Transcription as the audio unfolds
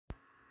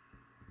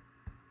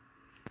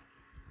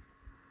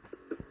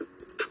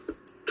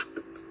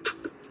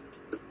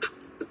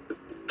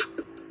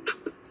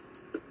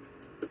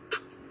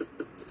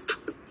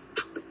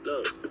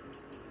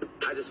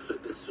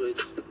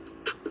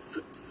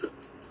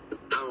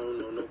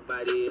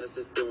Nobody else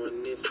is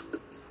doing this.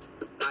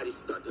 Body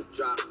start to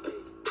drop,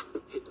 ayy.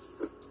 Hit the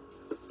front.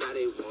 Now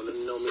they wanna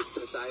know me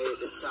since I hit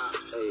the top,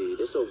 ayy.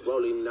 This a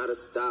rolling, not a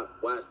stop.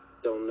 Watch,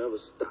 don't never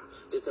stop.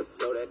 It's the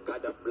flow that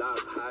got the block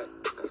hot.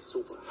 Got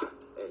super hot,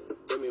 ayy.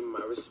 Give me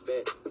my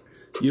respect.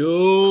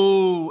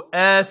 Yo,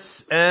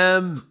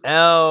 SML,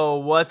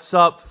 what's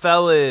up,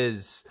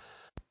 fellas?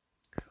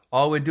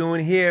 All we're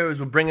doing here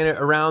is we're bringing it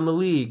around the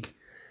league.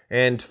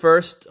 And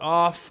first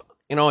off,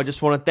 I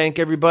just want to thank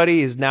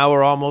everybody. Now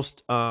we're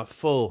almost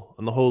full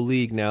on the whole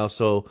league now,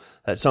 so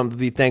that's something to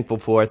be thankful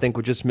for. I think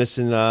we're just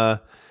missing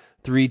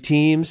 3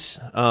 teams,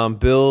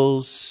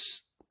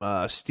 Bills,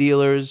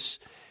 Steelers,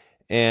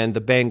 and the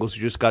Bengals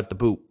who just got the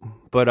boot.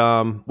 But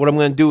what I'm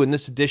going to do in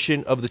this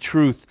edition of The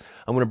Truth,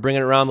 I'm going to bring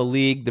it around the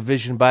league,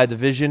 division by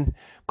division,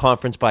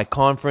 conference by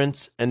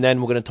conference, and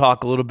then we're going to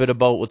talk a little bit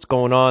about what's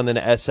going on in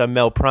the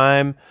SML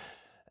Prime.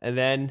 And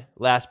then,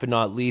 last but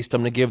not least,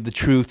 I'm going to give The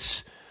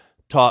Truth's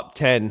top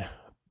 10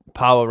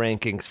 power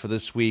rankings for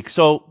this week.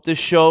 So this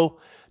show,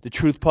 The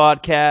Truth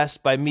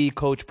Podcast by me,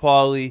 Coach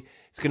Pauly,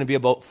 it's going to be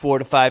about 4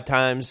 to 5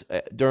 times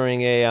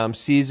during a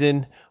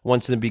season,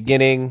 once in the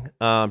beginning,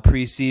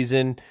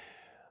 preseason,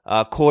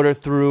 quarter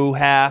through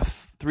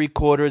half, 3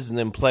 quarters, and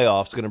then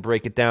playoffs. Going to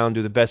break it down,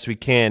 do the best we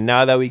can.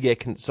 Now that we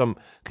get some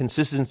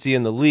consistency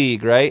in the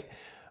league, right,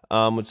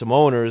 with some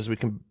owners, we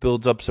can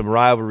build up some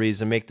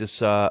rivalries and make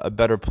this a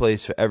better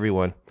place for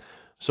everyone.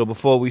 So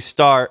before we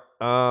start,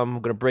 I'm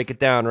going to break it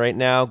down right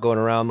now, going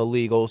around the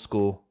league old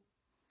school.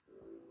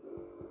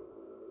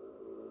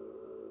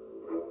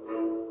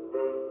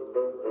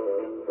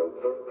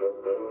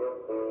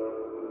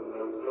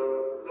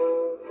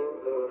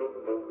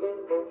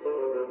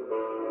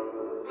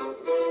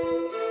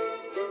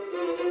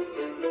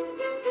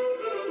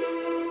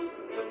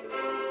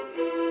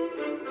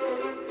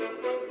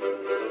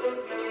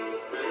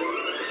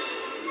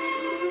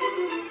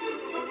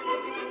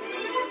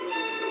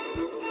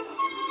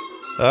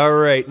 All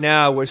right,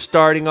 now we're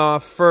starting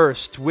off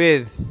first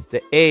with the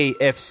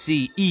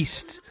AFC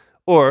East,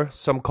 or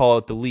some call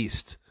it the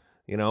least,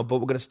 but we're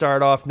going to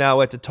start off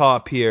now at the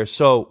top here.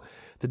 So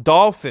the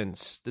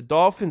Dolphins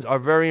are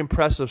very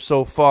impressive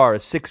so far, a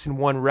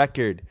 6-1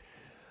 record.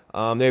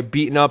 They're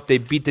beating up. They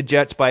beat the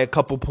Jets by a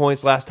couple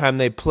points last time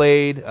they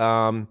played.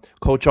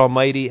 Coach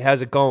Almighty has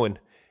it going.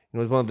 It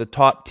was one of the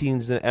top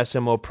teams in the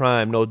SML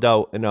Prime, no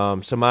doubt,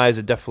 and some eyes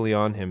are definitely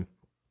on him.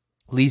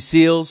 Lee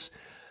Seals,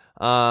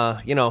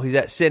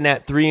 he's sitting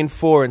at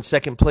 3-4 in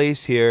second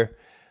place here,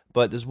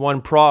 but there's one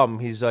problem.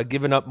 He's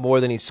giving up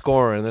more than he's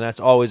scoring, and that's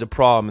always a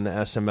problem in the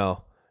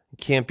SML. You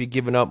can't be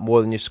giving up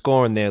more than you're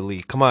scoring there,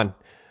 Lee. Come on,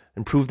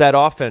 improve that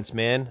offense,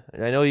 man.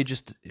 And I know you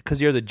just, because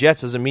you're the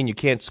Jets doesn't mean you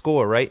can't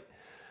score, right?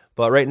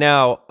 But right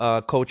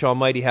now, Coach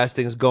Almighty has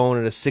things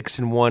going at a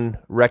 6-1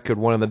 record,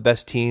 one of the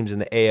best teams in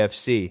the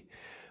AFC.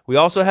 We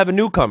also have a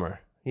newcomer.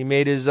 He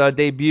made his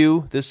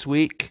debut this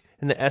week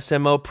in the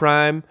SML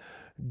Prime.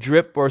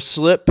 Drip or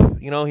Slip,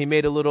 he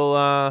made a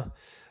little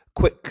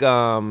quick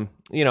name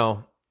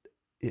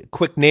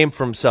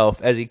for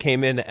himself as he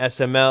came into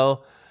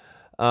SML.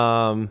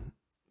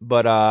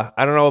 But I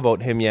don't know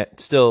about him yet.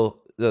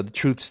 Still, the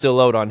truth's still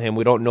out on him.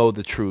 We don't know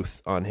the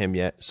truth on him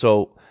yet.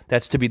 So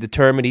that's to be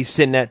determined. He's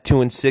sitting at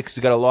 2-6. He's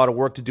got a lot of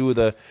work to do with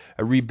a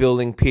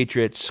rebuilding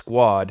Patriots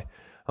squad.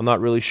 I'm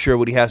not really sure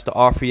what he has to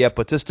offer yet,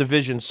 but this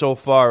division so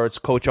far, it's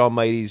Coach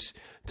Almighty's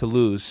to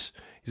lose.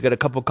 He's got a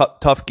couple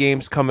tough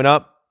games coming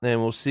up. And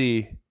we'll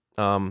see,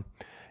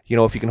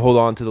 if he can hold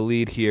on to the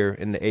lead here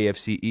in the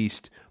AFC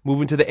East.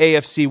 Moving to the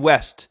AFC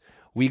West,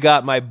 we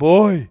got my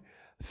boy,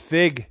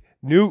 Fig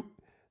Newt,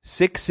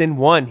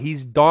 6-1.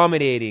 He's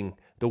dominating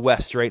the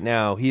West right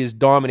now. He is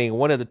dominating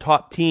one of the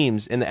top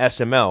teams in the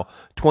SML.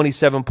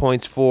 27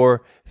 points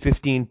for,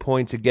 15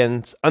 points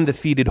against,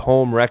 undefeated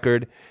home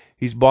record.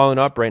 He's balling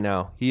up right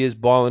now. He is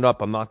balling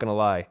up, I'm not going to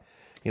lie.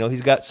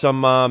 He's got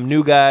some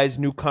new guys,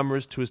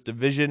 newcomers to his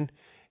division.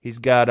 He's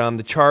got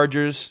the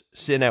Chargers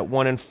sitting at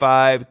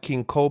 1-5,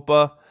 King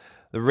Copa.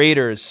 The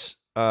Raiders,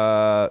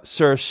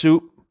 Sir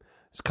Soup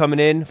is coming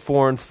in,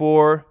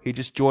 4-4. He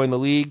just joined the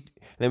league.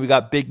 And then we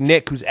got Big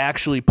Nick, who's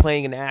actually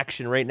playing in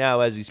action right now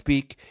as we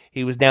speak.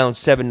 He was down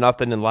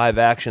 7-0 in live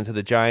action to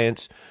the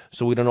Giants,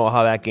 so we don't know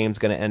how that game's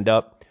going to end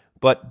up.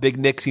 But Big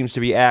Nick seems to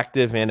be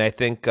active, and I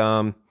think,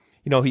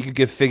 he could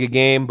give Fig a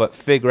game. But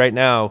Fig right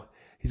now,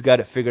 he's got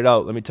it figured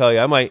out. Let me tell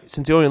you,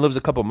 since he only lives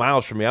a couple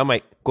miles from me, I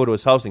might go to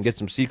his house and get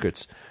some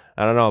secrets.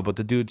 I don't know, but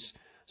the dude's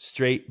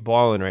straight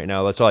balling right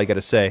now. That's all I got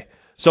to say.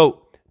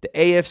 So the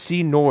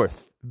AFC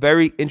North,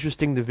 very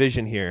interesting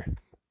division here.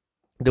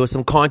 There was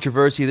some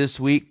controversy this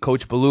week.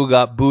 Coach Baloo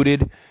got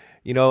booted,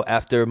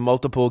 after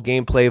multiple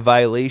gameplay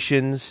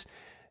violations.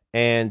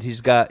 And he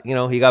got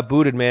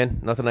booted, man.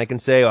 Nothing I can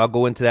say. I'll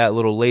go into that a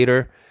little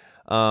later.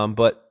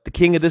 But the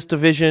king of this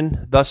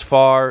division thus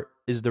far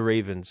is the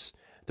Ravens.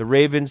 The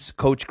Ravens,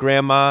 Coach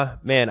Grandma,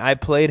 man, I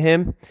played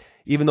him,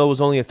 even though it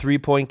was only a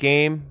 3-point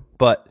game.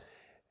 But,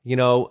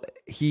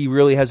 he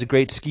really has a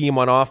great scheme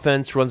on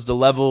offense, runs the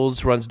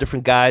levels, runs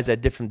different guys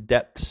at different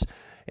depths,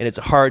 and it's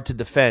hard to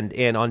defend.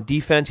 And on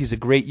defense, he's a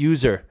great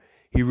user.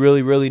 He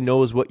really, really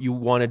knows what you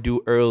want to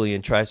do early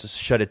and tries to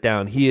shut it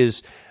down. He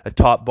is a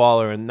top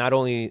baller, and not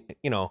only,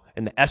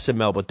 in the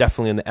SML, but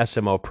definitely in the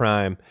SML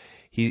prime.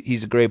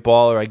 He's a great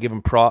baller. I give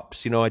him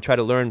props. I try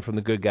to learn from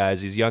the good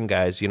guys, these young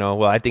guys.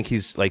 Well, I think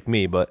he's like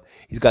me, but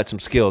he's got some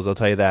skills. I'll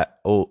tell you that.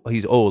 Oh,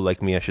 he's old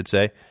like me, I should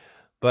say.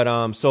 But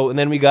and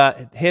then we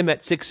got him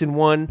at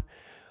 6-1.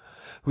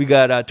 We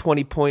got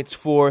 20 points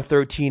for,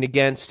 13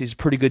 against. He's a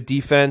pretty good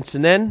defense.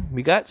 And then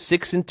we got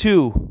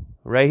 6-2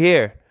 right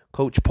here.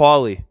 Coach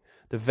Pauly,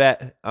 the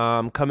vet,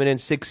 coming in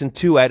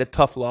 6-2. I had a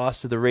tough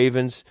loss to the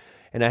Ravens,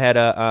 and I had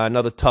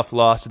another tough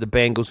loss to the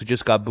Bengals, who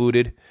just got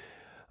booted.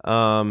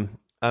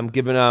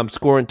 I'm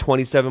scoring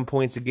 27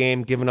 points a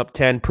game, giving up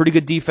 10. Pretty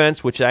good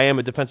defense, which I am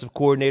a defensive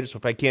coordinator, so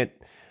if I can't,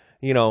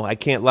 I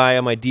can't lie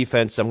on my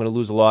defense, I'm going to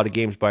lose a lot of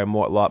games by a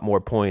lot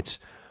more points.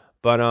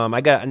 But I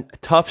got a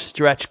tough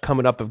stretch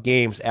coming up of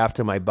games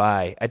after my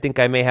bye. I think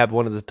I may have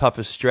one of the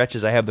toughest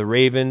stretches. I have the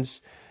Ravens,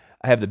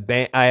 I have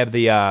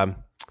the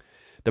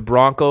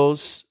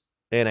Broncos,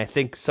 and I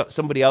think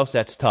somebody else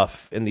that's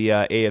tough in the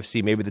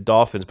AFC, maybe the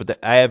Dolphins. But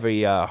I have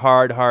a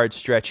hard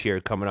stretch here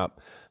coming up.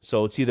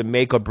 So it's either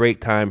make or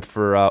break time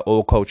for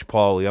old Coach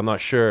Pauly. I'm not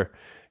sure.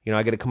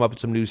 I got to come up with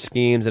some new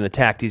schemes and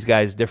attack these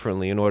guys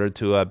differently in order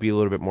to be a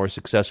little bit more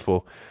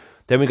successful.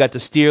 Then we got the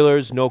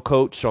Steelers, no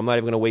coach, so I'm not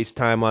even going to waste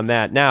time on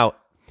that. Now,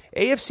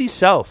 AFC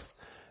South,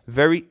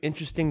 very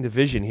interesting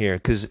division here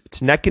because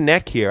it's neck and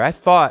neck here. I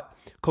thought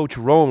Coach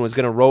Roan was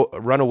going to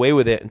run away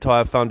with it until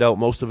I found out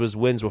most of his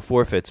wins were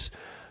forfeits.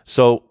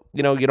 So,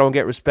 you don't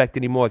get respect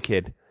anymore,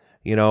 kid.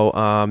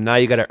 Now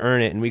you got to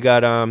earn it. And we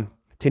got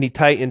Tennessee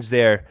Titans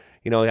there.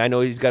 I know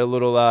he's got a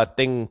little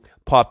thing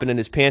popping in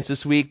his pants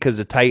this week because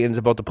the Titans are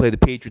about to play the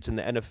Patriots in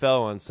the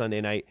NFL on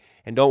Sunday night.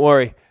 And don't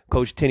worry,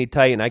 Coach Tennessee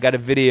Titan, I got a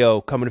video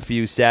coming for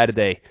you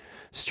Saturday.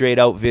 Straight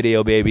out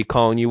video, baby,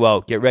 calling you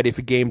out. Get ready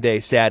for game day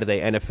Saturday,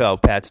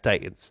 NFL, Pats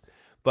Titans.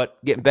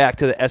 But getting back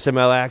to the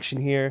SML action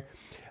here,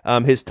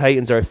 his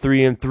Titans are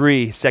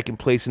 3-3, second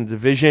place in the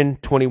division,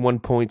 21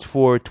 points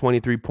for,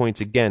 23 points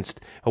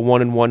against, a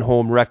 1-1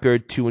 home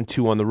record,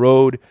 2-2 on the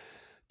road.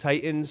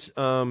 Titans,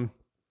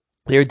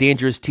 they're a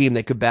dangerous team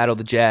that could battle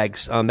the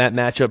Jags. That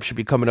matchup should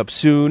be coming up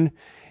soon,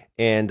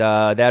 and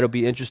that'll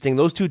be interesting.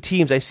 Those two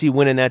teams I see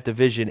winning that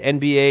division.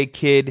 NBA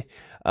kid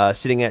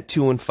sitting at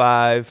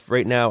 2-5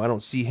 right now. I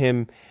don't see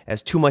him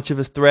as too much of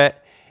a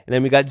threat. And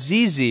then we got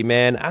ZZ,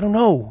 man. I don't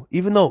know.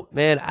 Even though,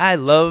 man, I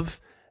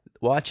love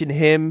watching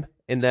him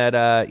in that,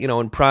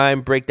 in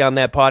Prime, break down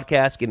that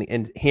podcast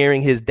and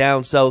hearing his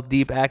down south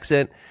deep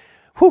accent.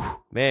 Whew,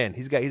 man,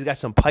 he's got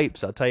some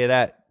pipes. I'll tell you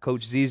that.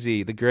 Coach ZZ,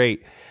 the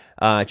great.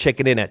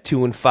 Checking in at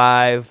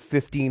 2-5,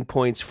 15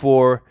 points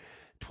for,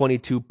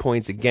 22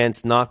 points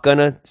against. Not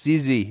gonna,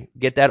 ZZ,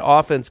 get that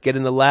offense, get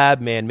in the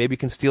lab, man. Maybe you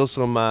can steal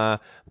some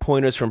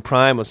pointers from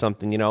Prime or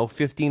something,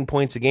 15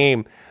 points a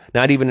game.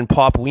 Not even in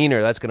Pop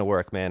Wiener, that's gonna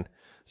work, man.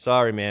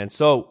 Sorry, man.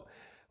 So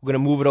we're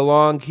gonna move it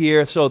along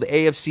here. So the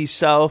AFC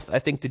South, I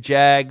think the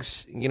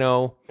Jags,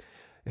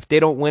 if they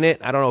don't win it,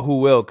 I don't know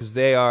who will, because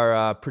they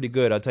are pretty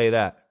good, I'll tell you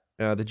that.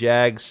 The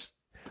Jags.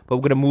 But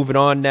we're gonna move it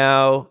on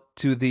now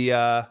to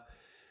the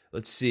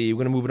let's see.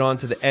 We're going to move it on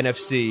to the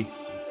NFC.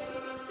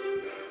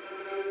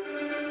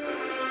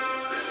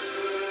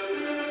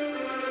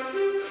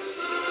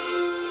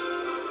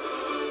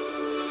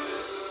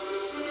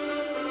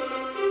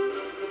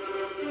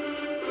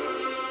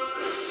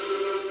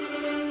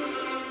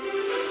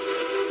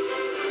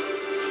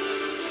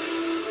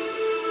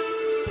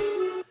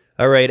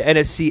 All right,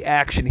 NFC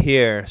action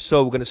here.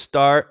 So we're going to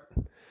start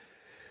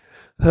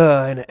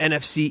in the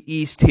NFC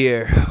East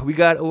here. We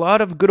got a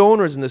lot of good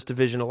owners in this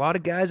division. A lot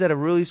of guys that are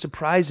really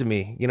surprising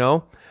me,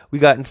 We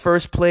got in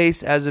first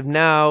place as of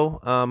now,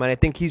 and I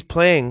think he's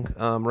playing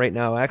right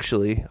now,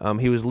 actually.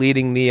 He was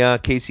leading the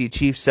KC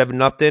Chiefs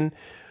 7-0.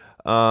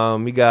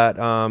 We got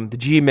the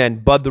G-Men,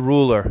 Bud the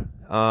Ruler,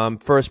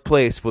 first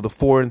place with a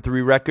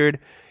 4-3 record.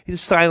 He's a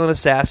silent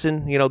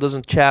assassin,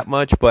 doesn't chat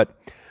much, but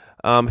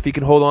if he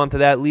can hold on to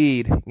that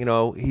lead,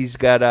 he's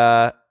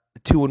got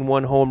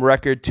 2-1 home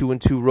record,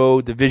 2-2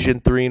 road, division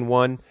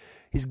 3-1.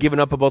 He's given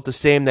up about the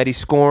same that he's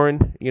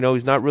scoring.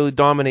 He's not really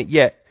dominant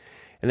yet.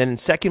 And then in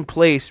second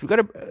place, we got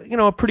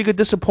a pretty good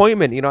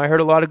disappointment. I heard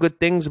a lot of good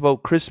things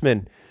about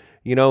Chrisman,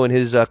 and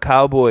his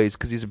Cowboys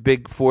because he's a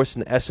big force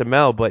in the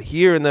SML. But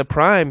here in the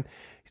Prime,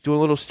 he's doing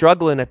a little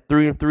struggling at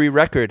 3-3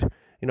 record.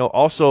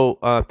 Also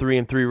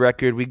 3-3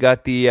 record. We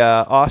got the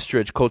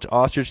Ostrich, Coach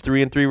Ostrich,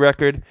 3-3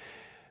 record.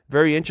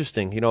 Very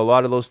interesting. A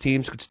lot of those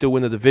teams could still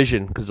win the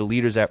division because the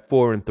leader's at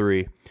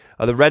 4-3.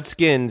 The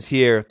Redskins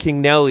here,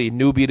 King Nelly,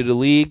 newbie to the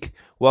league.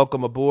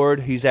 Welcome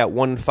aboard. He's at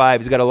 1-5.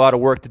 He's got a lot of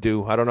work to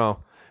do. I don't know.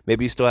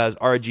 Maybe he still has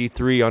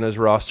RG3 on his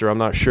roster. I'm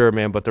not sure,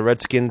 man. But the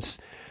Redskins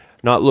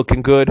not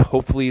looking good.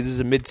 Hopefully this is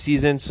a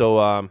midseason,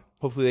 so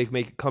hopefully they can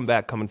make a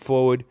comeback coming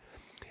forward.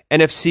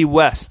 NFC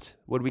West.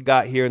 What do we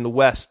got here in the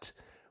West?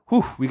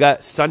 We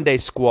got Sunday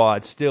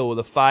Squad still with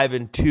a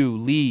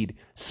 5-2 lead.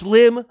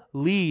 Slim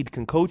lead.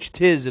 Can Coach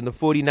Tiz and the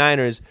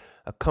 49ers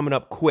are coming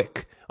up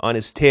quick on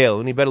his tail.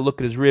 And he better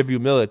look at his rearview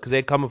mirror because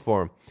they're coming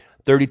for him.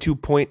 32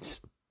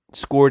 points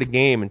scored a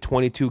game and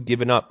 22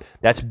 given up.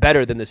 That's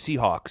better than the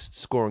Seahawks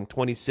scoring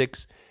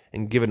 26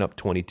 and giving up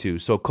 22.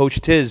 So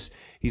Coach Tiz,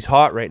 he's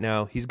hot right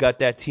now. He's got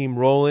that team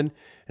rolling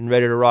and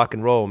ready to rock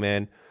and roll,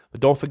 man.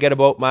 But don't forget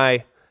about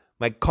my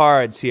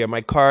cards here.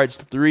 My cards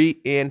 3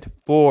 and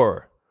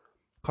 4.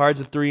 Cards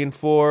of 3 and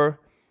 4.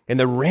 And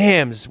the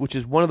Rams, which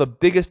is one of the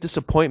biggest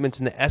disappointments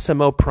in the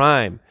SML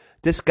Prime.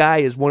 This guy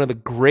is one of the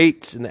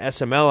greats in the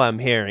SML, I'm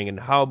hearing,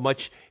 and how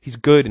much he's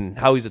good and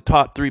how he's a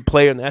top 3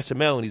 player in the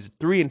SML, and he's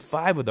 3 and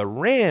 5 with the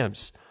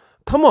Rams.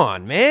 Come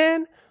on,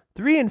 man.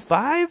 3 and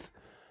 5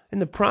 in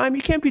the Prime?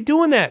 You can't be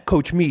doing that,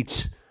 Coach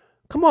Meats.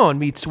 Come on,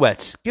 Meat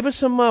Sweats. Give us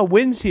some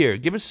wins here.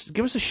 Give us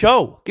a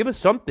show. Give us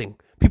something.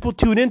 People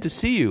tune in to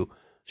see you.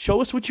 Show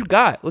us what you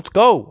got. Let's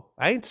go.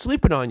 I ain't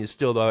sleeping on you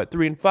still, though. At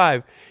 3 and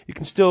 5, you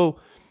can still,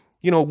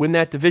 win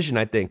that division,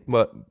 I think.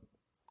 But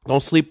don't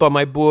sleep on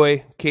my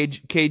boy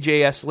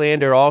KJS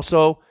Lander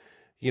also.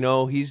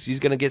 He's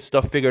going to get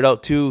stuff figured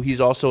out too. He's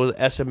also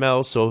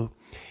SML, so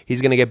he's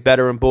going to get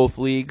better in both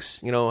leagues.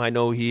 I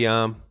know he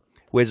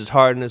wears his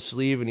heart in his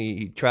sleeve and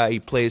he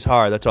plays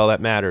hard. That's all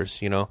that matters,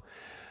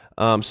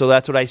 So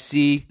that's what I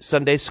see.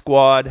 Sunday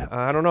squad.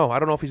 I don't know. I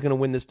don't know if he's going to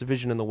win this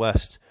division in the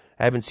West.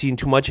 I haven't seen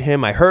too much of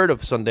him. I heard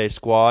of Sunday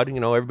squad.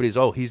 Everybody's,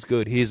 he's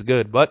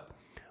good. But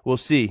we'll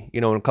see.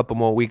 In a couple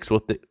more weeks,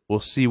 we'll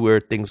see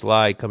where things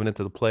lie coming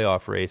into the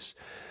playoff race.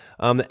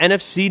 The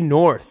NFC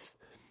North,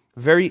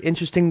 very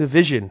interesting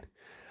division.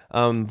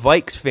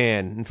 Vikes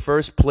fan in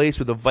first place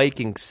with a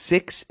Vikings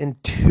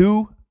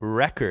 6-2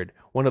 record,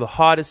 one of the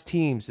hottest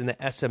teams in the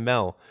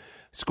SML,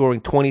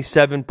 scoring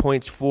 27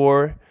 points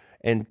for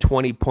and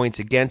 20 points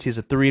against. He has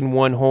a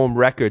 3-1 home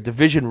record,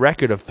 division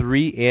record of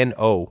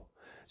 3-0.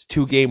 It's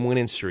 2-game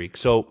winning streak.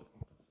 So,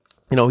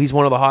 he's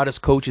one of the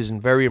hottest coaches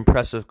and very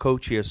impressive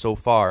coach here so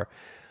far.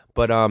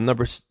 But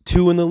number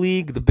 2 in the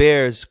league, the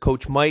Bears,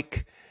 Coach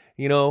Mike,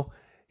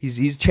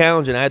 he's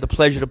challenging. I had the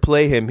pleasure to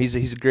play him. He's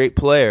a great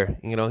player.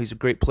 He's a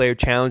great player.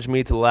 Challenged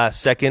me to the last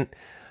second.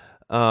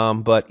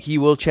 But he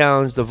will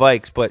challenge the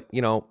Vikes. But,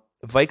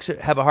 Vikes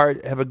have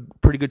a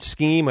pretty good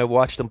scheme. I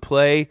watched them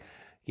play.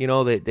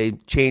 They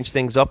change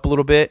things up a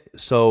little bit.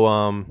 So,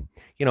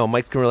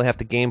 Mike's going to really have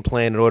to game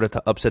plan in order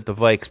to upset the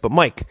Vikes. But,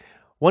 Mike,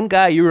 one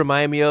guy you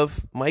remind me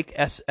of, Mike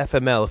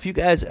SML. If you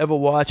guys ever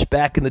watched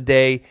back in the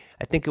day,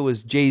 I think it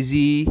was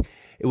Jay-Z.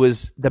 It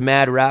was the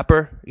Mad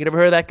Rapper. You never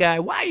heard of that guy?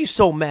 Why are you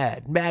so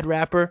mad? Mad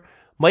Rapper.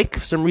 Mike,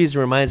 for some reason,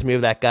 reminds me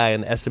of that guy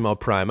in the SML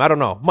Prime. I don't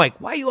know. Mike,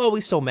 why are you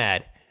always so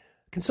mad?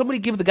 Can somebody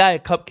give the guy a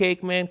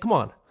cupcake, man? Come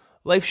on.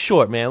 Life's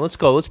short, man. Let's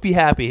go. Let's be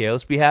happy here.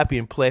 Let's be happy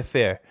and play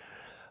fair.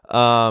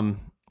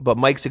 But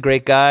Mike's a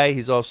great guy.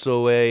 He's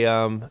also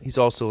he's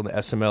also in the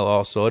SML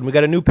also. And we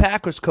got a new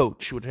Packers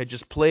coach, which I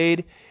just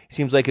played. He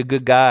seems like a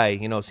good guy.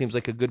 Seems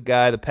like a good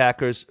guy. The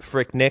Packers,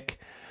 Frick Nick.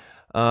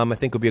 I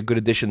think will be a good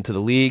addition to the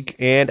league.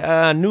 And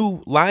a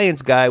new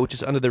Lions guy, which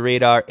is under the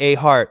radar, A.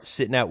 Hart,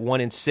 sitting at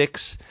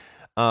 1-6.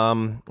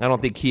 I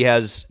don't think he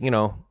has,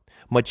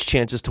 much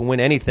chances to win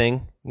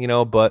anything,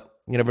 but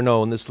you never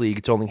know in this league.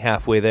 It's only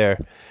halfway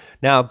there.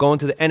 Now, going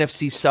to the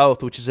NFC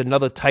South, which is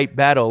another tight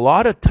battle. A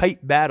lot of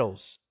tight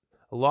battles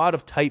in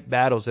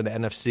the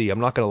NFC. I'm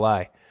not going to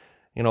lie.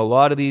 A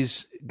lot of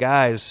these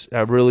guys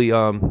are really,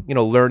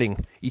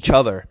 learning each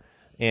other.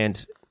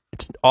 And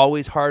it's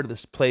always hard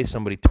to play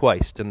somebody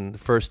twice than the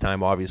first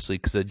time, obviously,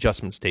 because the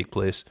adjustments take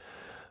place.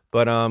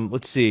 But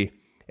let's see.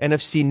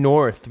 NFC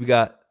North, we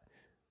got,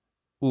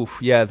 I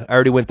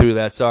already went through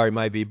that. Sorry,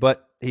 might be.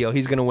 But,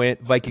 he's going to win.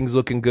 Vikings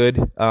looking good.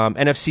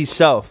 NFC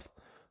South,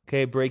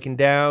 okay, breaking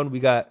down. We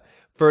got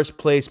first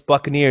place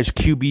Buccaneers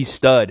QB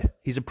stud.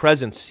 He's a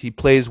presence. He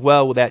plays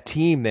well with that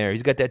team there.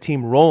 He's got that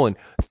team rolling.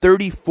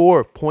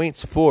 34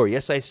 points for.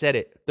 Yes, I said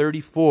it.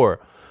 34.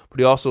 But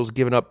he also was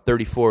giving up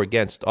 34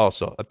 against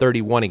also.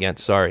 31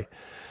 against, sorry.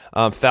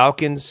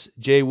 Falcons,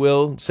 Jay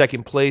Will,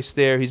 second place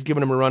there. He's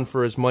giving him a run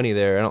for his money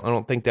there. I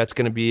don't think that's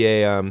going to be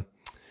a,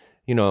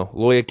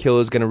 Loya Kill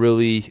is going to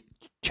really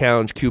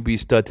challenge QB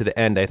stud to the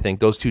end, I think.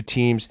 Those two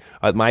teams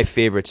are my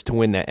favorites to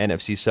win that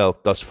NFC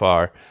South thus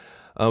far.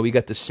 We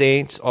got the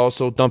Saints,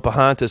 also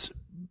Dumpahantas.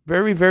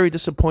 Very, very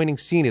disappointing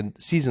season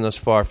thus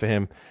far for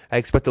him. I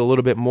expect a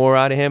little bit more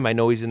out of him. I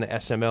know he's in the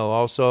SML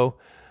also,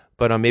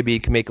 but maybe he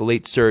can make a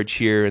late surge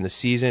here in the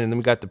season. And then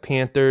we got the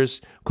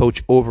Panthers,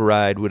 Coach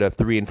Override with a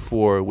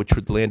 3-4, which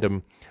would land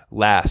him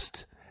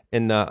last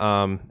in the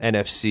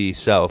NFC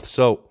South.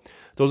 So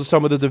those are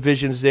some of the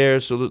divisions there.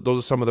 So those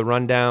are some of the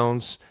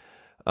rundowns.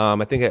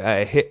 I think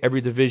I hit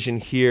every division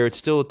here. It's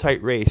still a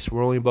tight race.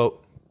 We're only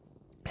about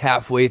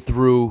halfway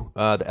through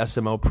the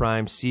SML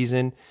Prime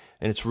season,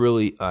 and it's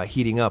really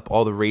heating up.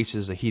 All the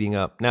races are heating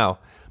up. Now,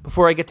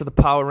 before I get to the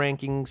power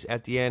rankings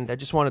at the end, I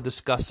just want to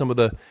discuss some of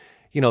the,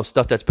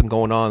 stuff that's been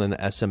going on in the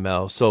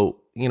SML. So,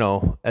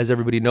 as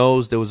everybody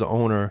knows, there was an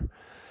owner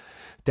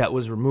that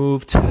was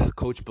removed,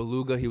 Coach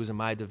Beluga. He was in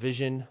my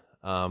division.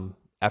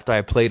 After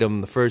I played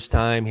him the first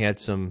time, he had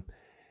some,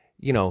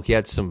 he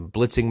had some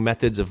blitzing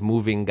methods of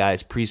moving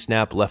guys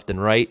pre-snap left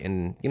and right.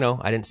 And,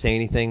 I didn't say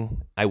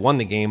anything. I won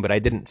the game, but I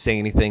didn't say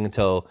anything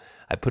until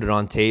I put it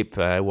on tape.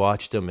 I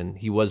watched him, and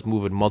he was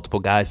moving multiple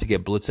guys to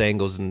get blitz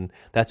angles, and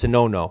that's a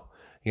no-no.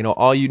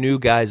 All you new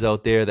guys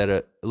out there that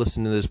are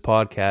listening to this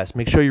podcast,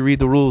 make sure you read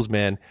the rules,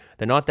 man.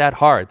 They're not that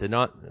hard. They're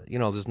not,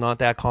 there's not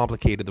that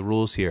complicated, the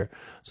rules here.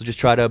 So just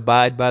try to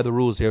abide by the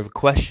rules. If you have a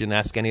question,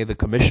 ask any of the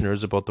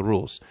commissioners about the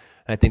rules.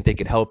 And I think they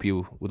could help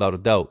you without a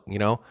doubt,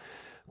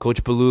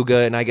 Coach Beluga,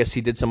 and I guess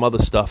he did some other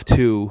stuff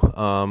too.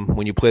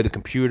 When you play the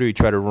computer, you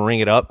try to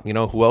ring it up.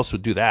 Who else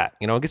would do that?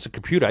 Against a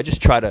computer, I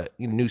just try to,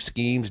 new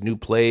schemes, new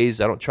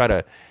plays. I don't try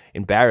to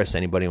embarrass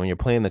anybody when you're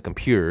playing the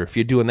computer. If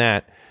you're doing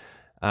that,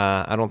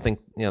 I don't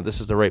think,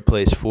 this is the right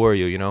place for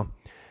you,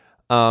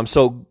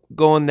 So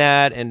going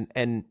that,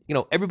 and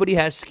everybody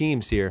has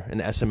schemes here in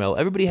the SML.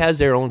 Everybody has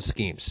their own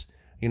schemes.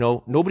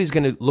 Nobody's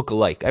going to look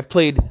alike. I've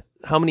played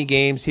how many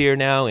games here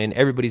now, and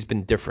everybody's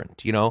been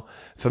different.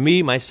 For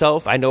me,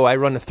 myself, I know I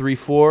run a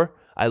 3-4.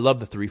 I love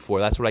the 3-4.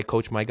 That's what I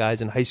coach my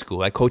guys in high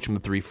school. I coach them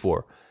the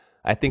 3-4.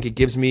 I think it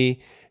gives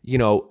me,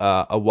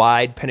 a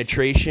wide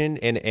penetration,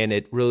 and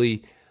it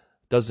really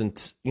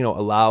doesn't,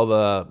 allow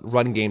the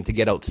run game to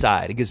get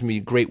outside. It gives me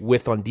great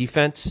width on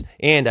defense,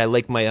 and I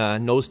like my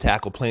nose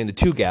tackle playing the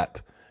 2-gap.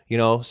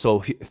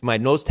 So if my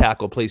nose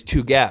tackle plays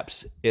 2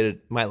 gaps,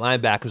 my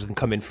linebackers can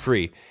come in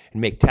free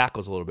and make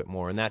tackles a little bit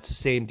more. And that's the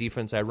same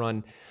defense I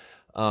run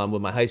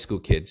with my high school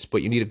kids,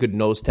 but you need a good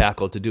nose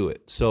tackle to do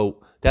it.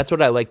 So that's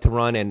what I like to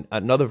run. And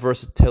another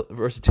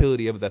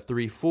versatility of the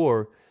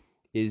 3-4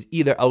 is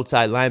either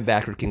outside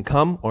linebacker can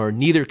come, or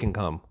neither can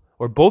come,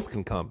 or both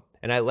can come.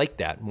 And I like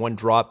that. One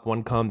drop,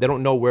 one come. They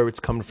don't know where it's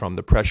coming from,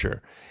 the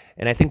pressure.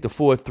 And I think the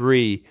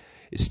 4-3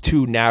 is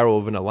too narrow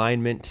of an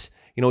alignment.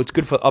 It's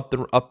good for up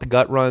the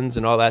gut runs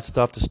and all that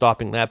stuff, to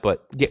stopping that,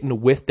 but getting the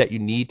width that you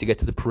need to get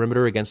to the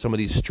perimeter against some of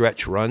these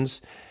stretch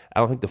runs, I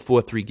don't think the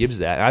 4-3 gives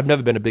that. I've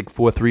never been a big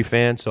 4-3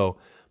 fan,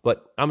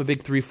 but I'm a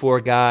big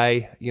 3-4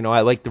 guy.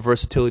 I like the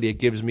versatility it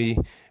gives me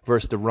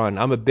versus the run.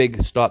 I'm a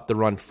big stop the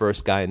run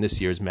first guy in this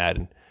year's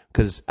Madden,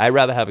 because I'd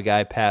rather have a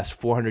guy pass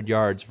 400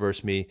 yards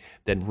versus me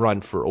than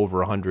run for over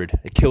 100.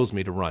 It kills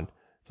me to run.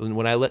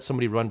 When I let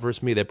somebody run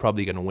versus me, they're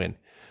probably going to win.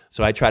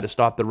 So I try to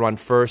stop the run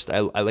first. I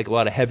like a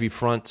lot of heavy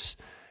fronts,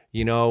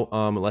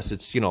 unless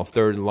it's,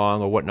 third and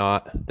long or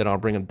whatnot. Then I'll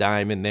bring a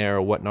dime in there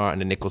or whatnot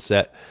and a nickel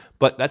set.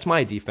 But that's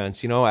my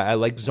defense. I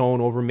like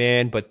zone over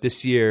man. But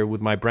this year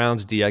with my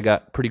Browns D, I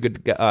got pretty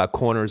good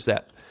corners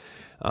that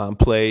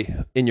play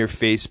in your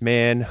face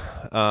man,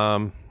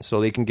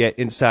 so they can get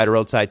inside or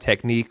outside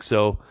technique.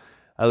 So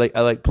I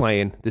like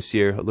playing this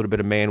year a little bit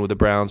of man with the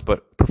Browns,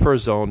 but prefer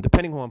zone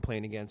depending who I'm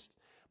playing against.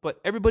 But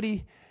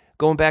everybody,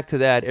 going back to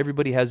that,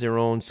 everybody has their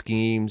own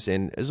schemes,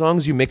 and as long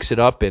as you mix it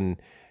up,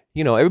 and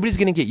everybody's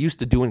going to get used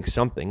to doing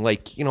something.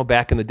 Like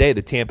back in the day,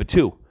 the Tampa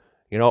 2.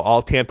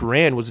 All Tampa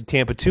ran was a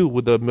Tampa 2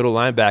 with the middle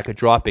linebacker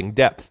dropping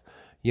depth.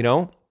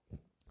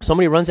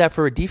 Somebody runs that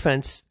for a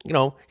defense. You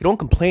don't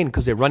complain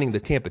because they're running the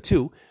Tampa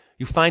 2.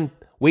 You find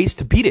ways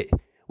to beat it.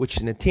 Which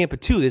in the Tampa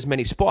 2, there's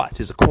many spots.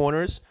 There's the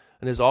corners,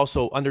 and there's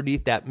also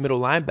underneath that middle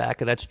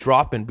linebacker that's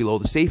dropping below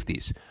the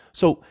safeties.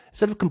 So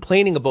instead of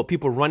complaining about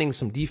people running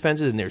some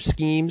defenses and their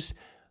schemes,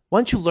 why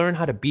don't you learn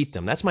how to beat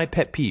them? That's my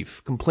pet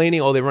peeve.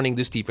 Complaining, they're running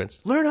this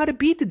defense. Learn how to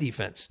beat the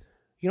defense.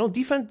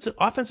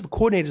 Offensive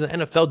coordinators in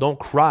the NFL don't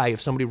cry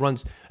if somebody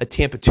runs a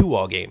Tampa 2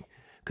 all game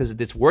because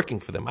it's working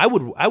for them. I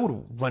would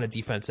run a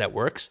defense that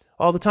works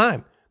all the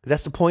time, because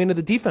that's the point of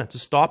the defense,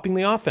 is stopping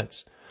the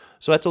offense.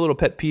 So that's a little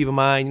pet peeve of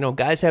mine.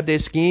 Guys have their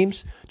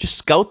schemes. Just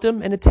scout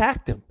them and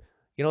attack them.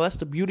 That's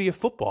the beauty of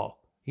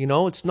football.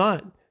 It's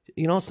not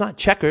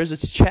checkers,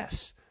 it's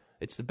chess.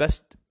 It's the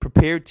best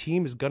prepared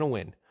team is going to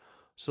win.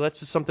 So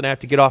that's just something I have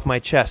to get off my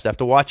chest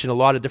after watching a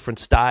lot of different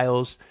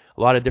styles,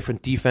 a lot of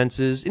different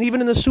defenses, and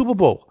even in the Super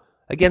Bowl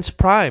against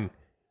Prime,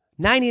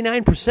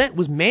 99%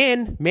 was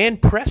man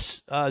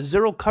press,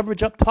 zero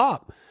coverage up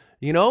top.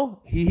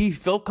 He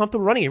felt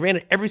comfortable running. He ran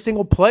it every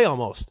single play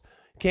almost.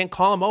 Can't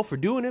call him out for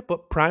doing it,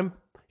 but Prime,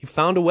 he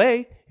found a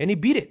way, and he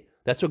beat it.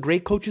 That's what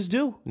great coaches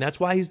do, and that's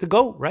why he's the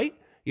GOAT, right?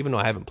 Even though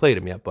I haven't played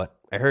him yet, but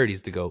I heard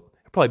he's the GOAT.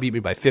 He'll probably beat me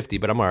by 50,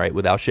 but I'm all right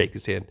without shake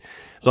his hand,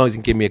 as long as he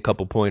can give me a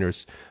couple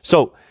pointers.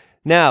 So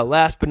now,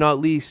 last but not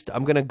least,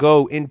 I'm going to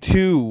go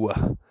into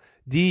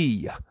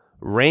the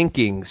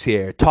rankings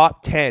here.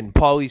 Top 10,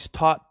 Pauly's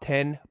top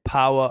 10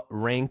 power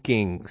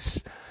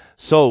rankings.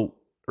 So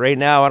right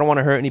now, I don't want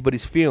to hurt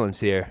anybody's feelings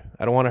here.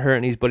 I don't want to hurt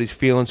anybody's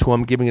feelings who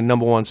I'm giving a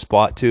number one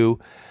spot to,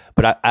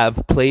 but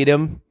I've played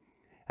him.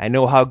 I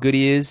know how good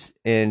he is,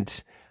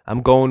 and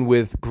I'm going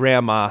with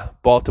Grandma,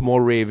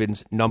 Baltimore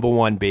Ravens, number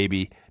one,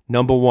 baby.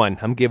 Number one.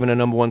 I'm giving a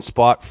number one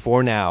spot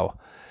for now.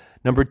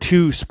 Number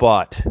two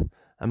spot,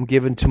 I'm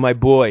giving to my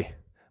boy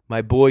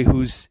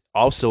who's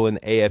also in the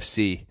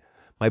AFC.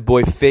 My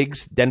boy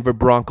Figs, Denver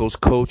Broncos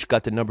coach,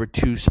 got the number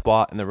 2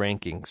 spot in the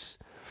rankings.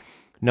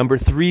 Number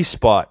 3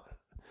 spot,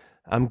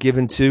 I'm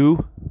giving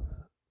to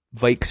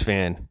Vikes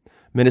fan.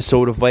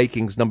 Minnesota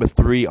Vikings, number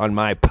 3 on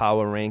my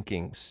power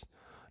rankings.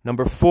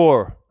 Number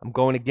 4, I'm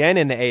going again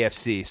in the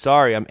AFC.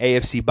 Sorry, I'm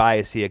AFC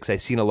biased here because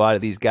I've seen a lot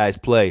of these guys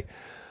play.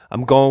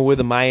 I'm going with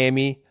the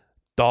Miami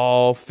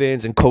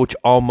Dolphins and Coach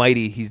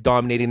Almighty. He's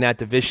dominating that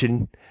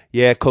division.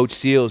 Yeah, Coach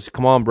Seals,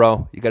 come on,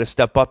 bro. You got to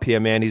step up here,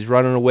 man. He's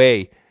running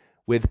away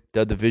with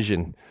the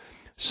division.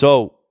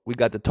 So we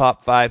got the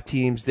top 5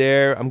 teams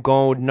there. I'm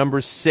going with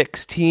number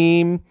 6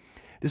 team.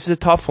 This is a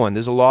tough one.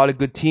 There's a lot of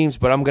good teams,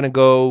 but I'm going to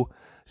go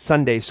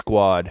Sunday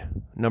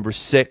Squad. Number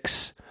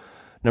 6.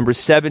 Number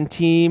 7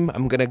 team,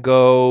 I'm going to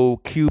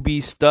go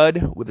QB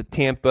Stud with the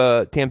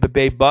Tampa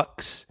Bay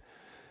Bucks.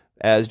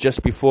 As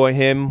just before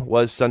him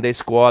was Sunday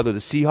Squad with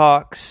the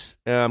Seahawks.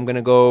 I'm going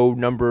to go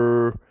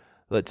number,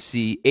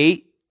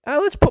 8.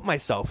 Let's put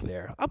myself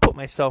there. I'll put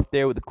myself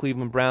there with the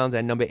Cleveland Browns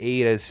at number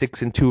 8 at a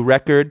 6-2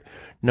 record.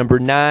 Number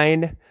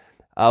 9,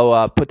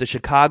 I'll put the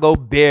Chicago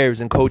Bears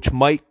and Coach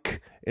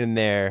Mike in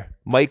there.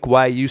 Mike,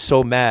 why are you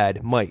so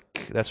mad?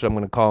 Mike. That's what I'm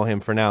going to call him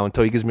for now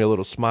until he gives me a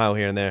little smile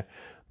here and there.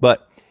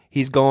 But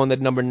he's going the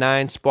number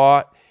 9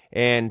 spot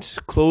and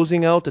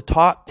closing out the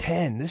top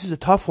 10. This is a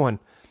tough one.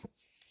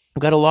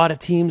 We've got a lot of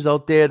teams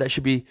out there that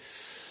should be,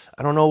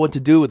 I don't know what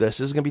to do with this.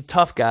 This is going to be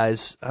tough,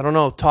 guys. I don't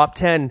know. Top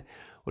 10.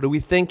 What are we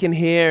thinking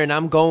here? And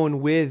I'm going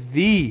with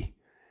the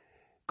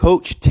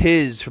Coach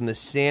Tiz from the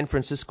San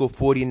Francisco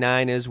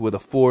 49ers with a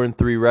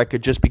 4-3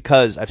 record just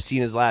because I've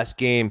seen his last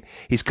game.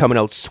 He's coming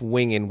out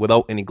swinging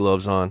without any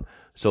gloves on.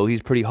 So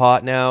he's pretty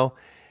hot now.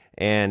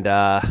 And,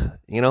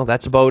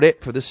 that's about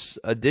it for this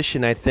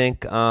edition, I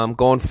think.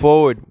 Going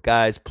forward,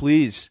 guys,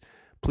 please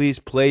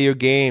play your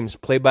games.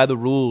 Play by the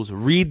rules.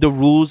 Read the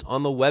rules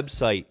on the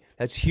website.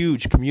 That's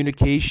huge.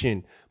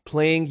 Communication.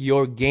 Playing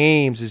your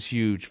games is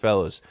huge,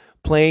 fellas.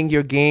 Playing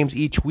your games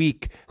each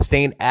week.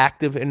 Staying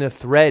active in a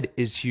thread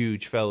is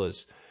huge,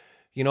 fellas.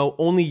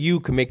 Only you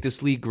can make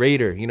this league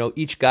greater.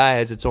 Each guy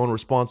has its own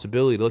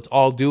responsibility. Let's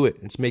all do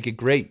it. Let's make it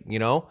great,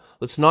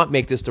 Let's not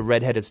make this the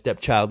redheaded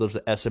stepchild of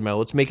the SML.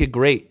 Let's make it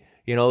great.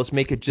 Let's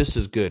make it just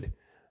as good.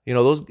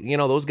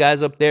 Those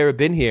guys up there have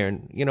been here.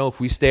 And, if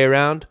we stay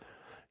around,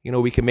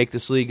 we can make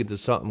this league into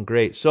something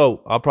great.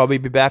 So I'll probably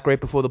be back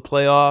right before the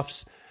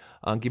playoffs.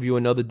 I'll give you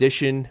another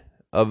edition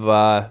of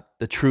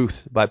The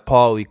Truth by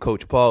Pauly,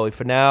 Coach Pauly.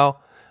 For now,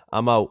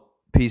 I'm out.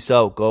 Peace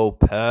out. Go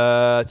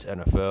Pats,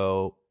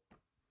 NFL.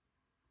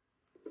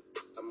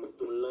 I moved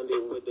through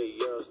London with the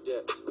Euro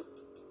steps.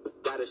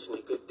 Got a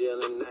sneaker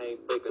deal and I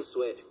ain't break a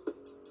sweat.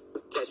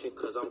 Catch me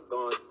cause I'm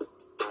gone.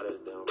 Out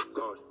of there, I'm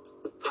gone.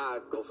 I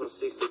go from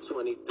 6 to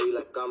 23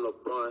 like I'm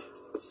LeBron.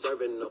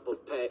 Serving up a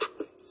pack.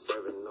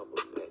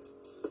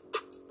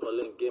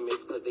 Pulling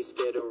gimmicks cause they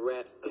scared of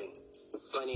rap.